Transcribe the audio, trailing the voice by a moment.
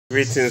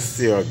Greetings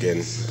to you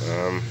again.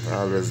 I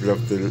always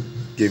love to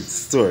give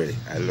story.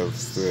 I love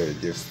story,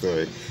 give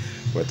story,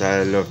 but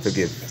I love to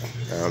give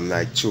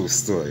like true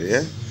story.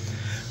 Yeah.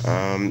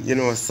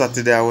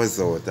 Saturday I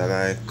was out and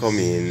I come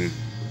in.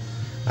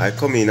 I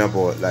come in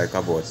about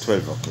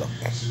 12 o'clock.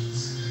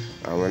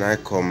 And when I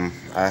come,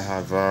 I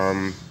have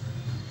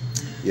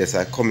yes,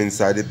 I come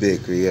inside the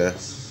bakery here,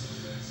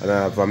 and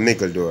I have a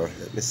miggle door.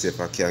 Let me see if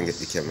I can get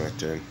the camera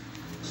turned.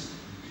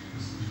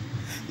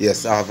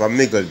 Yes, I have a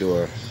miggle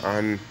door,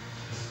 and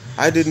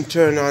I didn't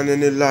turn on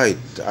any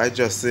light. I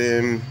just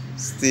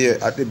stay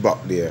at the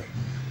back there,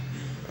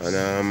 and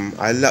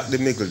I locked the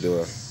middle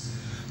door.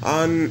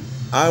 And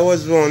I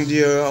was round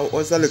there. I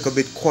was a little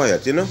bit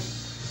quiet. And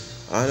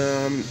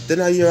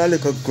then I hear a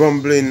little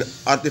grumbling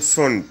at the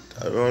front,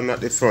 around at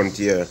the front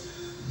here.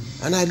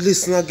 And I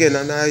listen again,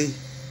 and I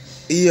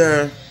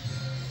hear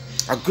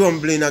a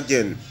grumbling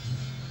again.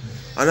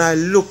 And I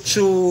look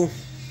through.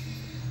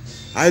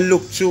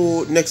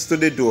 Next to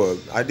the door.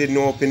 I didn't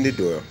open the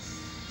door.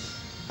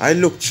 I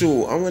look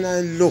through, and when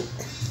I look,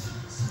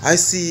 I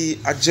see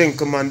a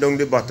gentleman down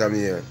the bottom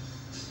here.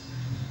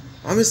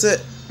 And I say,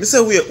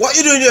 wait, what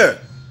you doing here?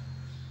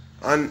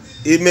 And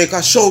he make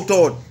a shout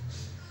out,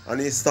 and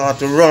he start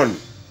to run.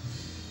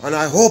 And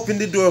I open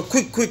the door,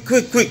 quick.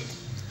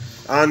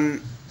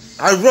 And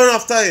I run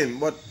after him,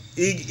 but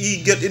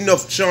he get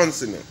enough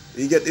chance,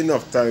 He get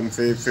enough time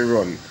for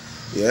run,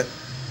 yeah?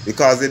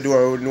 Because the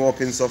door wouldn't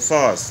open so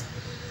fast.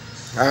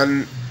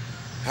 And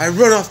I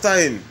run after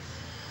him.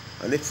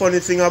 And the funny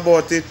thing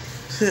about it,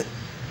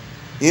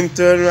 him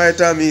turn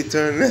right and me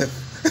turn left.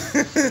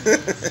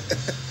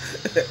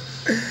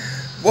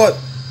 But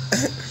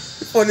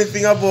the funny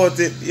thing about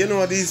it,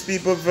 these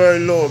people very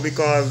low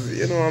because,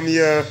 I'm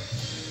here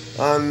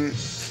and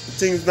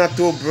things not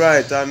too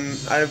bright, and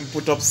I haven't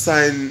put up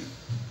sign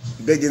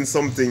begging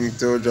something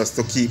just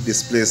to keep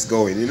this place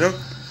going,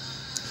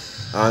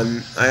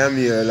 And I am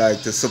here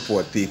like to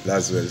support people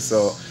as well.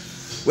 So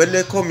when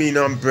they come in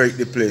and break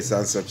the place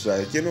and such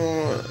like,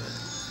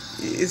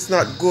 it's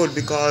not good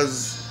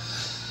because,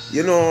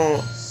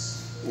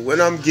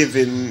 when I'm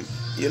giving,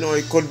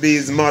 it could be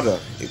his mother,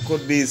 it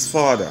could be his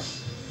father,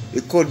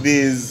 it could be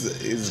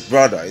his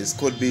brother, it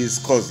could be his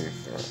cousin.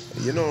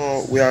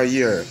 We are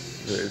here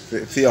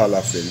for all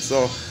of them.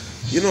 So,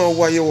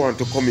 why you want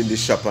to come in the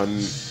shop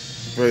and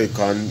break,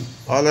 and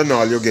all in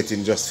all you're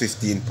getting just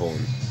 £15.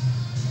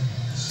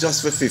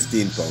 Just for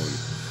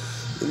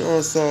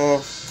 £15.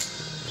 So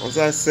as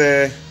I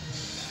say,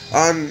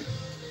 and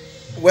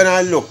when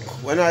I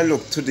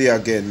look today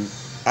again,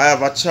 I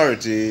have a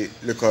charity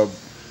little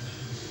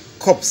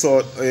cups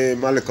out, a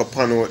little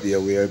pan out there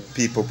where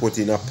people put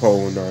in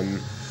 £1, and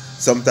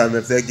sometimes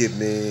if they give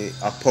me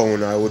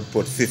 £1, I would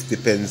put 50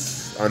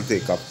 pence and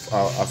take a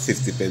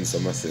 50 pence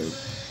for myself.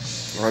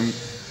 And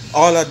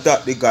all of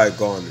that the guy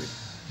gone with.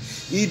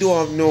 He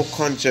don't have no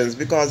conscience,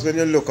 because when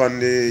you look on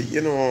the,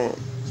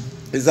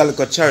 it's a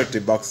little charity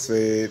box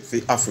for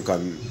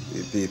African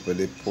people,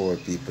 the poor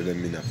people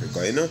them in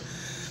Africa,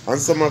 And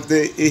some of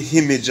the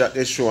image that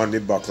they show on the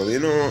buckle,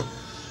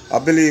 I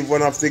believe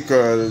one of the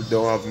girls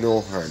don't have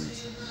no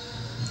hands.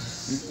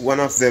 One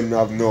of them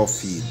have no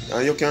feet.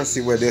 And you can see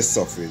where they're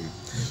suffering.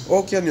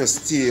 How can you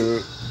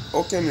steal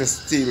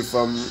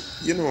from,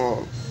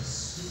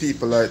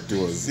 people like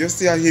those? You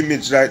see an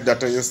image like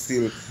that and you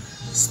still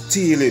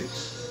steal it.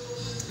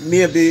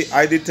 Maybe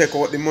I did take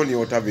out the money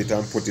out of it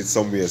and put it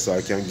somewhere so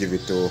I can give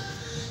it to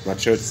my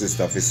church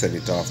sister to send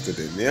it off to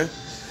them, yeah?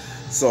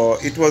 So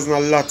it wasn't a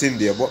lot in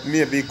there, but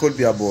maybe it could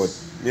be about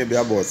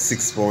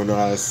 £6 or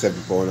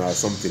 £7 or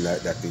something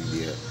like that in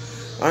there.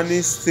 And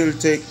he still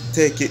take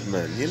it,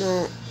 man,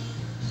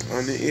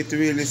 And it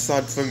really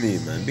sad for me,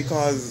 man,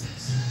 because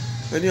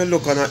when you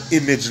look on an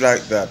image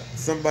like that,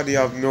 somebody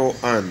have no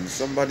hands,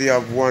 somebody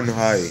have one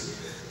eye,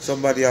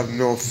 somebody have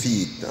no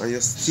feet, and you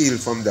steal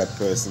from that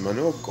person, man.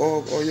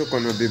 Oh, you're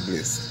gonna be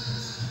blessed.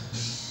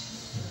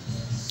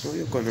 Oh,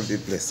 you're gonna be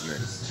blessed, man.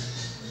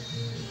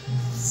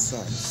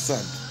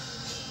 Sad.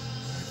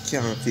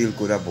 Can't feel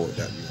good about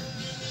that, man.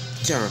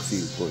 Can't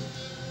feel good.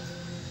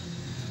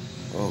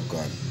 Oh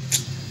God.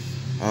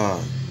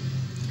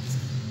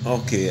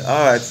 Okay.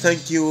 Alright.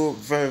 Thank you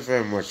very,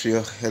 very much for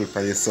your help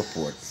and your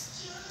support.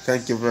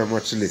 Thank you very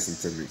much for listening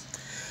to me.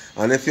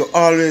 And if you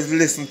always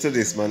listen to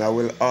this, man, I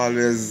will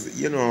always,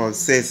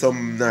 say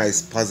some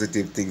nice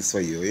positive things for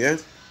you, yeah?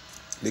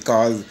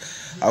 Because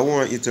I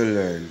want you to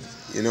learn.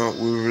 We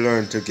will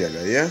learn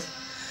together, yeah?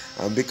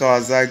 And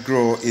because I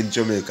grow in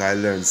Jamaica, I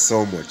learn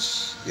so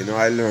much.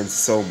 I learn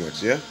so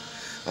much, yeah?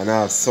 And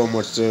I have so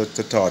much to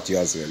taught you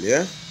as well,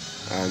 yeah?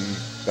 And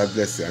God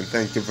bless you. And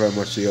thank you very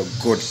much for your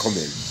good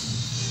comment.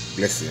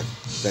 Bless you.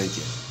 Thank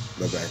you.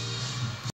 Bye-bye.